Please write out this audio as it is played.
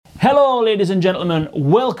Hello ladies and gentlemen,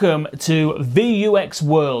 welcome to VUX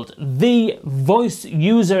World, the Voice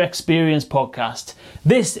User Experience podcast.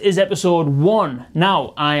 This is episode 1.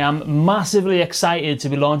 Now, I am massively excited to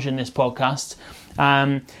be launching this podcast.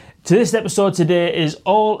 This episode today is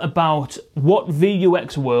all about what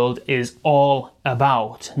VUX World is all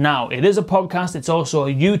about. Now, it is a podcast, it's also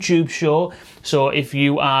a YouTube show, so if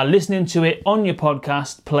you are listening to it on your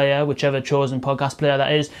podcast player, whichever chosen podcast player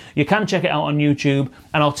that is, you can check it out on YouTube,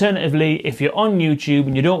 and alternatively, if you're on YouTube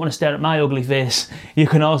and you don't want to stare at my ugly face, you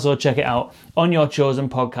can also check it out on your chosen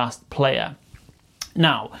podcast player.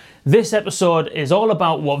 Now, this episode is all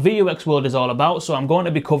about what VUX World is all about, so I'm going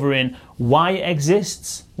to be covering why it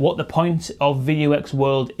exists, what the point of VUX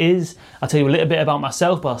World is. I'll tell you a little bit about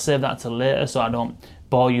myself, but I'll save that till later so I don't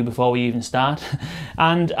bore you before we even start.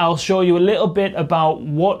 And I'll show you a little bit about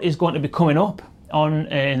what is going to be coming up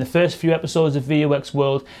in the first few episodes of VUX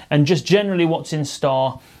World, and just generally what's in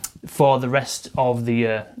store for the rest of the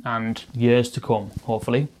year and years to come,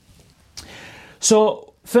 hopefully.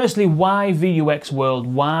 So, firstly, why VUX World?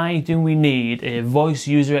 Why do we need a voice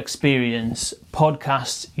user experience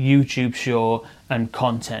podcast, YouTube show and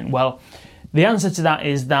content? Well, the answer to that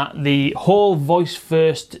is that the whole voice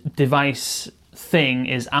first device thing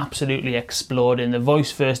is absolutely exploding. The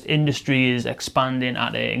voice first industry is expanding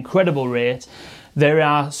at an incredible rate. There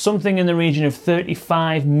are something in the region of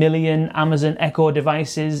 35 million Amazon Echo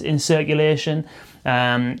devices in circulation.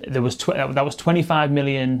 That was 25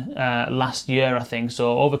 million last year, I think.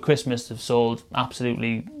 So over Christmas, they've sold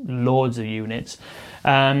absolutely loads of units.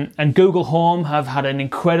 And Google Home have had an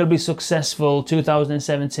incredibly successful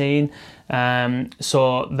 2017.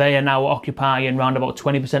 So they are now occupying around about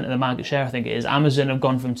 20% of the market share, I think it is. Amazon have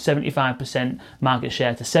gone from 75% market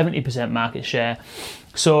share to 70% market share.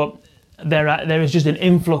 So there is just an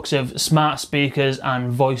influx of smart speakers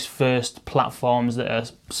and voice-first platforms that are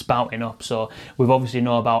spouting up. So we've obviously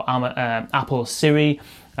know about Apple Siri,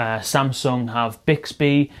 Samsung have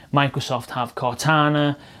Bixby, Microsoft have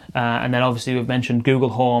Cortana, and then obviously we've mentioned Google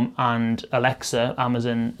Home and Alexa,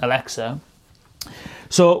 Amazon Alexa.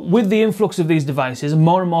 So with the influx of these devices,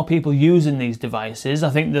 more and more people using these devices,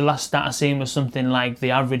 I think the last stat I seen was something like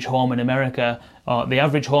the average home in America, or the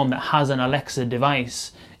average home that has an Alexa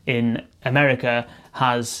device in America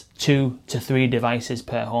has 2 to 3 devices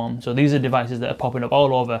per home. So these are devices that are popping up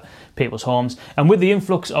all over people's homes. And with the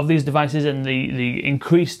influx of these devices and the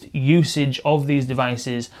increased usage of these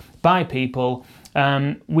devices by people,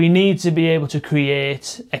 we need to be able to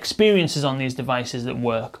create experiences on these devices that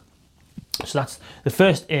work. So that's the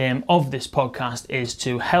first aim of this podcast, is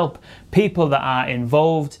to help people that are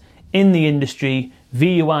involved in the industry,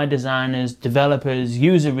 VUI designers, developers,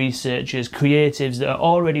 user researchers, creatives that are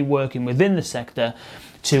already working within the sector,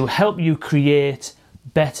 to help you create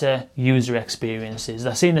better user experiences.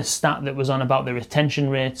 I've seen a stat that was on about the retention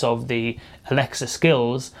rates of the Alexa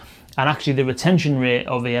skills, and actually the retention rate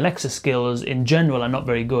of the Alexa skills in general are not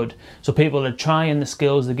very good. So people are trying the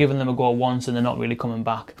skills, they're giving them a go once and they're not really coming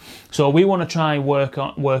back. So we want to try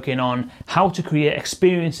working on how to create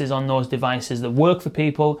experiences on those devices that work for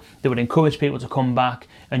people, that would encourage people to come back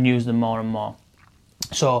and use them more and more.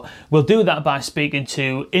 So we'll do that by speaking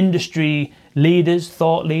to industry leaders,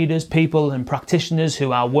 thought leaders, people and practitioners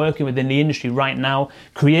who are working within the industry right now,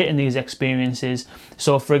 creating these experiences.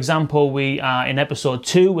 So for example, we are in episode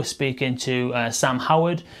 2, we're speaking to Sam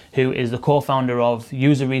Howard, who is the co-founder of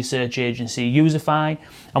user research agency Usify.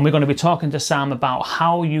 And we're going to be talking to Sam about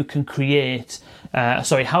how you can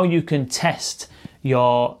how you can test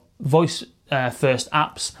your voice first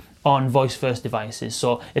apps on voice-first devices.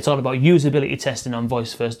 So it's all about usability testing on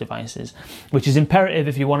voice-first devices, which is imperative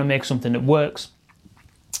if you want to make something that works.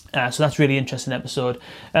 So that's a really interesting episode.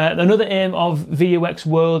 Another aim of VUX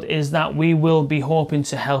World is that we will be hoping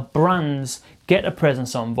to help brands get a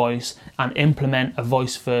presence on voice and implement a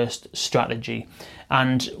voice-first strategy.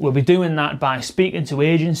 And we'll be doing that by speaking to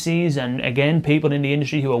agencies and, again, people in the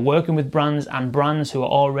industry who are working with brands and brands who are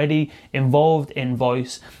already involved in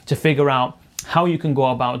voice, to figure out how you can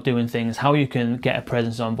go about doing things, how you can get a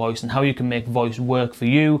presence on voice, and how you can make voice work for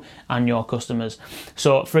you and your customers.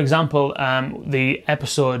 So, for example, the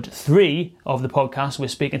episode 3 of the podcast, we're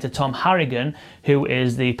speaking to Tom Harrigan, who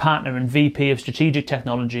is the partner and VP of Strategic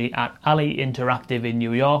Technology at Ali Interactive in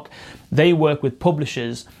New York. They work with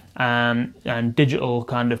publishers and digital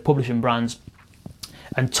kind of publishing brands.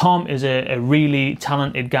 And Tom is a really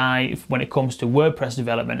talented guy when it comes to WordPress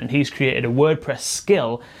development, and he's created a WordPress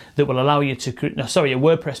skill that will allow you to a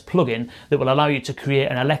WordPress plugin that will allow you to create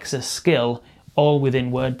an Alexa skill all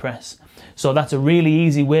within WordPress. So that's a really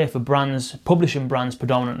easy way for brands, publishing brands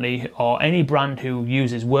predominantly, or any brand who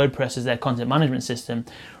uses WordPress as their content management system.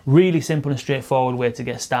 Really simple and straightforward way to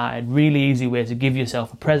get started. Really easy way to give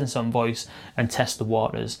yourself a presence on voice and test the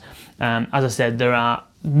waters. As I said, there are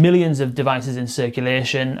millions of devices in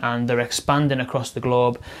circulation and they're expanding across the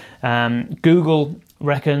globe. Google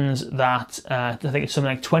reckons that I think it's something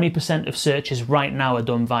like 20% of searches right now are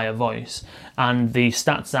done via voice, and the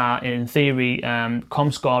stats are, in theory,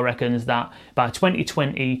 Comscore reckons that by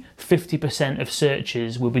 2020 50% of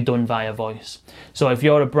searches will be done via voice. So if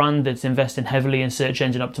you're a brand that's investing heavily in search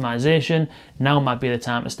engine optimization, now might be the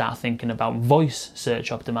time to start thinking about voice search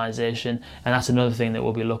optimization, and that's another thing that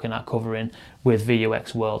we'll be looking at covering with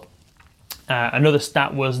VUX World. Another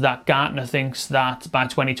stat was that Gartner thinks that by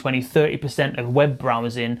 2020, 30% of web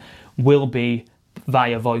browsing will be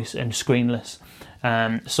via voice and screenless.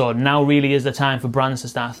 So now really is the time for brands to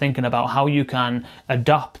start thinking about how you can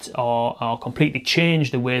adapt or completely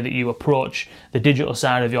change the way that you approach the digital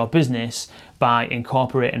side of your business by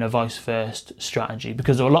incorporating a voice-first strategy,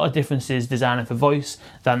 because there are a lot of differences designing for voice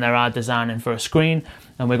than there are designing for a screen,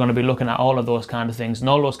 and we're going to be looking at all of those kind of things and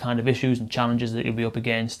all those kind of issues and challenges that you'll be up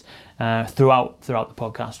against throughout the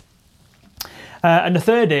podcast. And the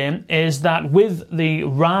third aim is that with the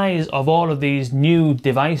rise of all of these new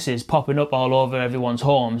devices popping up all over everyone's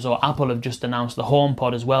homes, or Apple have just announced the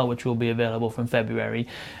HomePod as well, which will be available from February.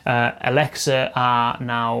 Alexa are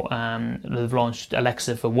now, they've launched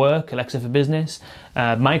Alexa for work, Alexa for business.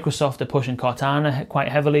 Microsoft are pushing Cortana quite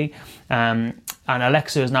heavily. And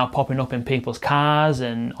Alexa is now popping up in people's cars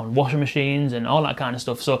and on washing machines and all that kind of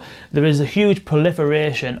stuff. So there is a huge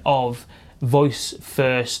proliferation of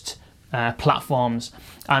voice-first platforms,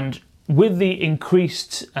 and with the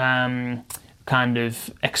increased kind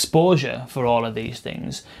of exposure for all of these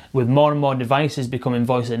things, with more and more devices becoming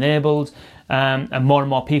voice enabled and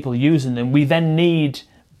more people using them, we then need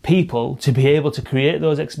people to be able to create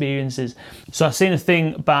those experiences. So I've seen a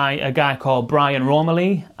thing by a guy called Brian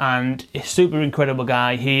Romilly, and a super incredible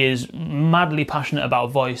guy. He is madly passionate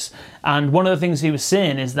about voice, and one of the things he was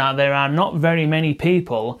saying is that there are not very many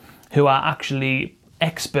people who are actually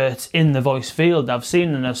experts in the voice field. I've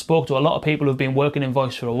seen and I've spoke to a lot of people who've been working in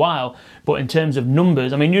voice for a while, but in terms of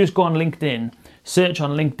numbers, I mean, you just go on LinkedIn, search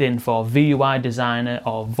on LinkedIn for VUI designer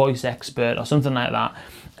or voice expert or something like that,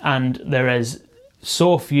 and there is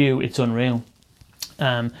so few, it's unreal.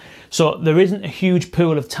 So there isn't a huge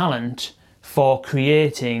pool of talent for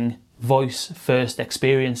creating voice first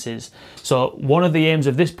experiences. So one of the aims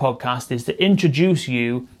of this podcast is to introduce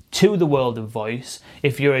you to the world of voice.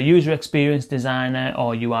 If you're a user experience designer,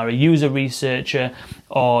 or you are a user researcher,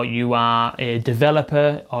 or you are a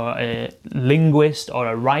developer or a linguist or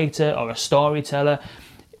a writer or a storyteller,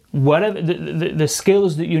 whatever the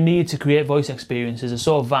skills that you need to create voice experiences are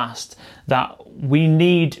so vast that we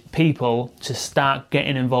need people to start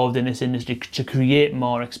getting involved in this industry to create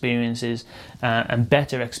more experiences and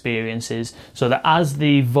better experiences, so that as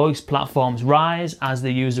the voice platforms rise, as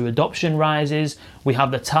the user adoption rises, we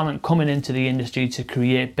have the talent coming into the industry to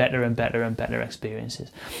create better and better and better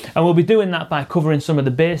experiences. And we'll be doing that by covering some of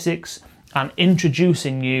the basics and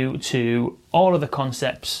introducing you to all of the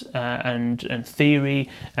concepts and theory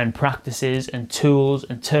and practices and tools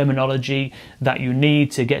and terminology that you need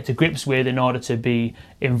to get to grips with in order to be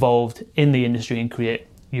involved in the industry and create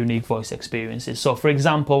unique voice experiences. So for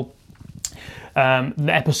example,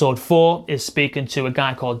 episode 4 is speaking to a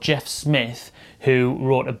guy called Jeff Smith, who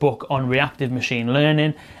wrote a book on reactive machine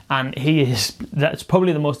learning, and that's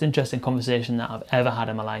probably the most interesting conversation that I've ever had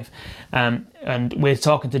in my life. And we're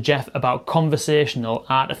talking to Jeff about conversational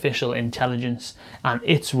artificial intelligence and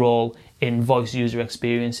its role in voice user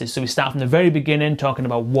experiences. So we start from the very beginning talking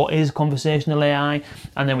about what is conversational AI,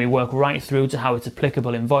 and then we work right through to how it's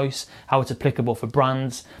applicable in voice, how it's applicable for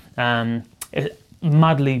brands. It's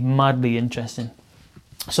madly interesting.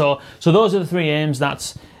 So those are the 3 aims.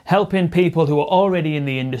 That's helping people who are already in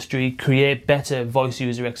the industry create better voice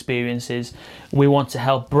user experiences. We want to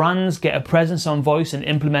help brands get a presence on voice and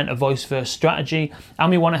implement a voice-first strategy.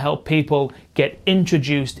 And we want to help people get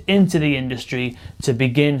introduced into the industry to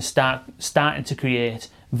begin starting to create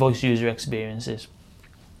voice user experiences.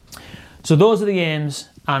 So those are the aims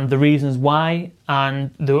and the reasons why,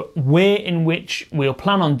 and the way in which we'll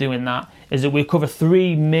plan on doing that is that we'll cover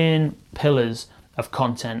 3 main pillars of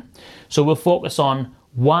content. So we'll focus on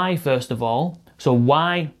why, first of all. So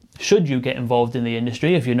why should you get involved in the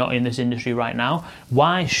industry if you're not in this industry right now?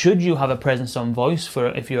 Why should you have a presence on voice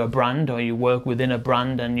if you're a brand or you work within a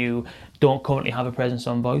brand and you don't currently have a presence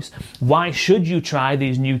on voice. Why should you try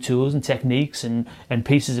these new tools and techniques and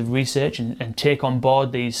pieces of research and take on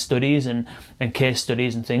board these studies and case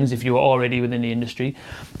studies and things if you are already within the industry?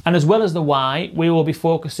 And as well as the why, we will be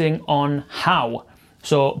focusing on how.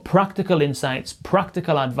 So practical insights,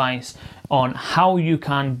 practical advice on how you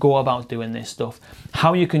can go about doing this stuff,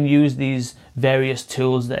 how you can use these various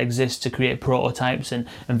tools that exist to create prototypes and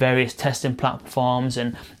various testing platforms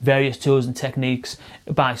and various tools and techniques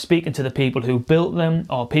by speaking to the people who built them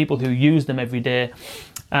or people who use them every day.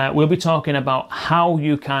 We'll be talking about how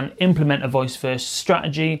you can implement a voice first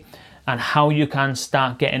strategy and how you can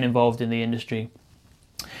start getting involved in the industry.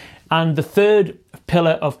 And the third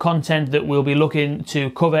pillar of content that we'll be looking to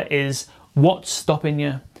cover is what's stopping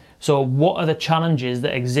you. So what are the challenges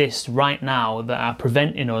that exist right now that are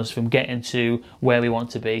preventing us from getting to where we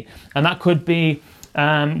want to be? And that could be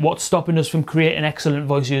what's stopping us from creating excellent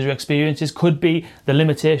voice user experiences, could be the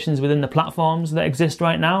limitations within the platforms that exist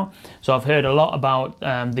right now. So I've heard a lot about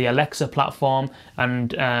the Alexa platform,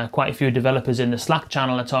 and quite a few developers in the Slack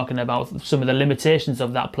channel are talking about some of the limitations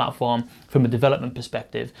of that platform from a development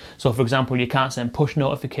perspective. So for example, you can't send push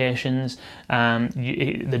notifications,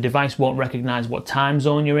 the device won't recognize what time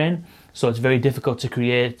zone you're in, so it's very difficult to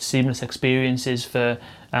create seamless experiences for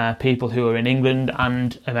people who are in England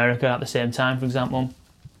and America at the same time, for example.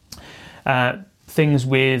 Things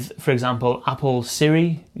with, for example, Apple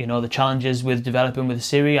Siri, the challenges with developing with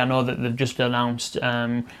Siri. I know that they've just announced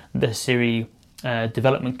the Siri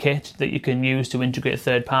development kit that you can use to integrate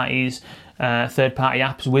third-party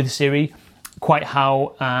apps with Siri. Quite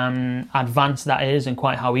how advanced that is and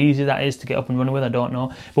quite how easy that is to get up and running with, I don't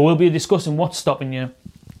know. But we'll be discussing what's stopping you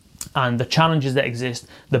and the challenges that exist,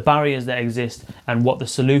 the barriers that exist, and what the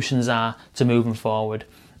solutions are to moving forward.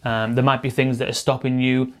 There might be things that are stopping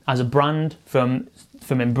you as a brand from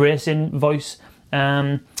embracing voice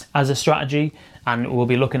as a strategy, and we'll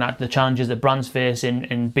be looking at the challenges that brands face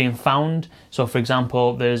in being found. So for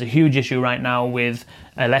example, there's a huge issue right now with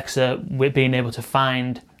Alexa with being able to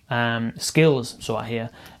find skills. So I hear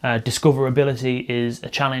discoverability is a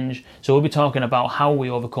challenge. So we'll be talking about how we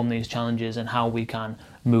overcome these challenges and how we can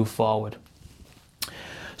move forward.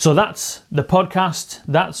 So that's the podcast.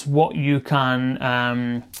 That's what you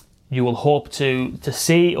can you will hope to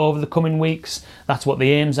see over the coming weeks. That's what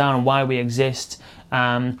the aims are and why we exist.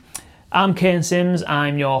 I'm Kane Sims.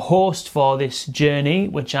 I'm your host for this journey,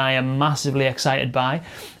 which I am massively excited by.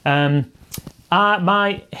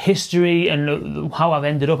 My history and how I've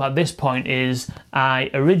ended up at this point is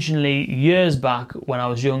I originally, years back when I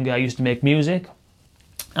was younger, I used to make music,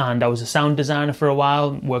 and I was a sound designer for a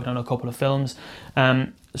while, working on a couple of films.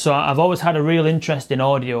 So I've always had a real interest in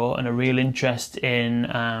audio and a real interest in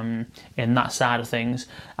that side of things.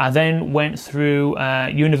 I then went through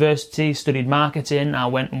university, studied marketing. I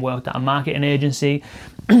went and worked at a marketing agency,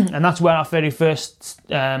 and that's where I very first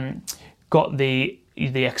got the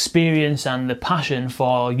experience and the passion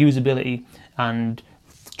for usability and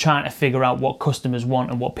trying to figure out what customers want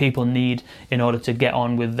and what people need in order to get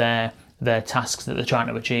on with their tasks that they're trying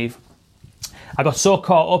to achieve. I got so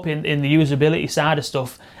caught up in the usability side of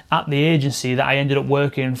stuff at the agency that I ended up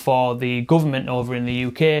working for the government over in the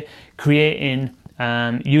UK, creating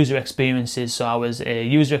user experiences. So I was a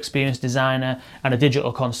user experience designer and a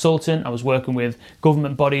digital consultant. I was working with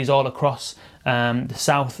government bodies all across the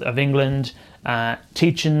south of England,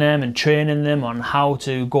 teaching them and training them on how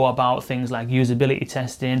to go about things like usability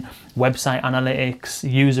testing, website analytics,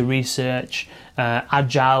 user research,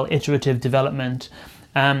 agile iterative development.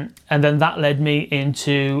 And then that led me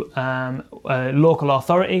into a local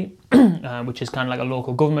authority, which is kind of like a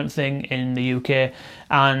local government thing in the UK.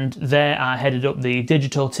 And there I headed up the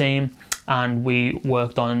digital team, and we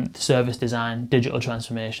worked on service design, digital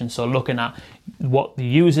transformation. So looking at what the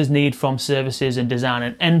users need from services and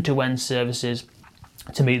designing end-to-end services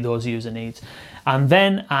to meet those user needs. And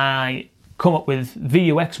then I come up with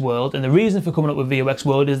VUX World. And the reason for coming up with VUX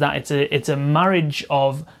World is that it's a marriage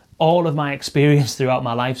of all of my experience throughout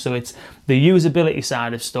my life. So it's the usability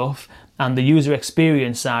side of stuff and the user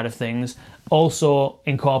experience side of things, also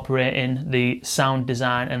incorporating the sound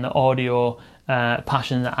design and the audio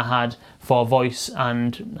passion that I had for voice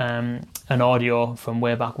and audio from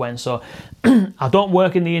way back when. So I don't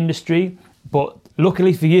work in the industry, but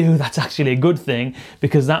luckily for you, that's actually a good thing,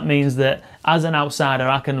 because that means that as an outsider,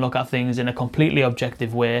 I can look at things in a completely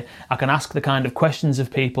objective way. I can ask the kind of questions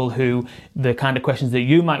of people the kind of questions that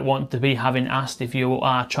you might want to be having asked if you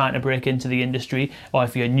are trying to break into the industry or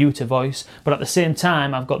if you're new to voice. But at the same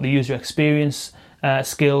time, I've got the user experience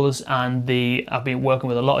skills, and I've been working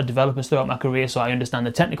with a lot of developers throughout my career, so I understand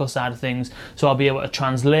the technical side of things. So I'll be able to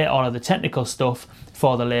translate all of the technical stuff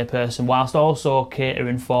for the layperson, whilst also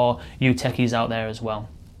catering for you techies out there as well.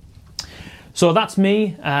 So that's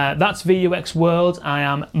me, that's VUX World. I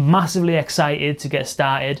am massively excited to get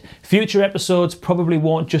started. Future episodes probably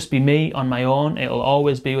won't just be me on my own, it'll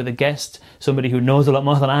always be with a guest, somebody who knows a lot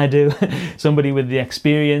more than I do, somebody with the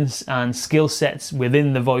experience and skill sets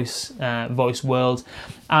within the voice world.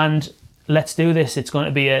 And let's do this. It's going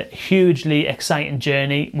to be a hugely exciting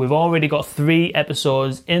journey. We've already got 3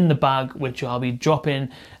 episodes in the bag, which I'll be dropping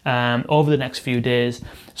over the next few days.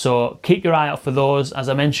 So keep your eye out for those. As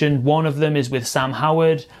I mentioned, one of them is with Sam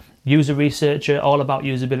Howard, user researcher, all about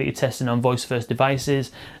usability testing on voice-first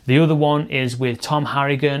devices. The other one is with Tom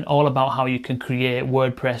Harrigan, all about how you can create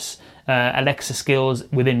WordPress Alexa skills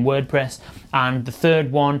within WordPress. And the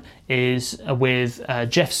third one is with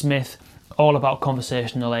Jeff Smith, all about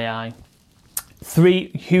conversational AI. 3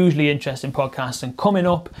 hugely interesting podcasts, and coming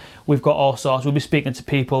up we've got all sorts. We'll be speaking to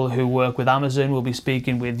people who work with Amazon, we'll be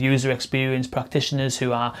speaking with user experience practitioners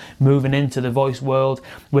who are moving into the voice world,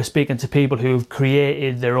 we're speaking to people who've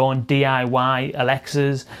created their own DIY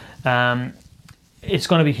Alexas. It's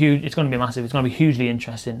going to be huge, it's going to be massive, it's going to be hugely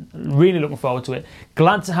interesting. Really looking forward to it.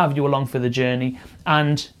 Glad to have you along for the journey,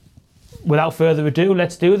 and without further ado,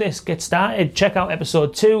 let's do this, get started. Check out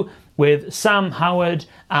episode 2 with Sam Howard,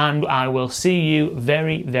 and I will see you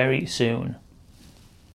very, very soon.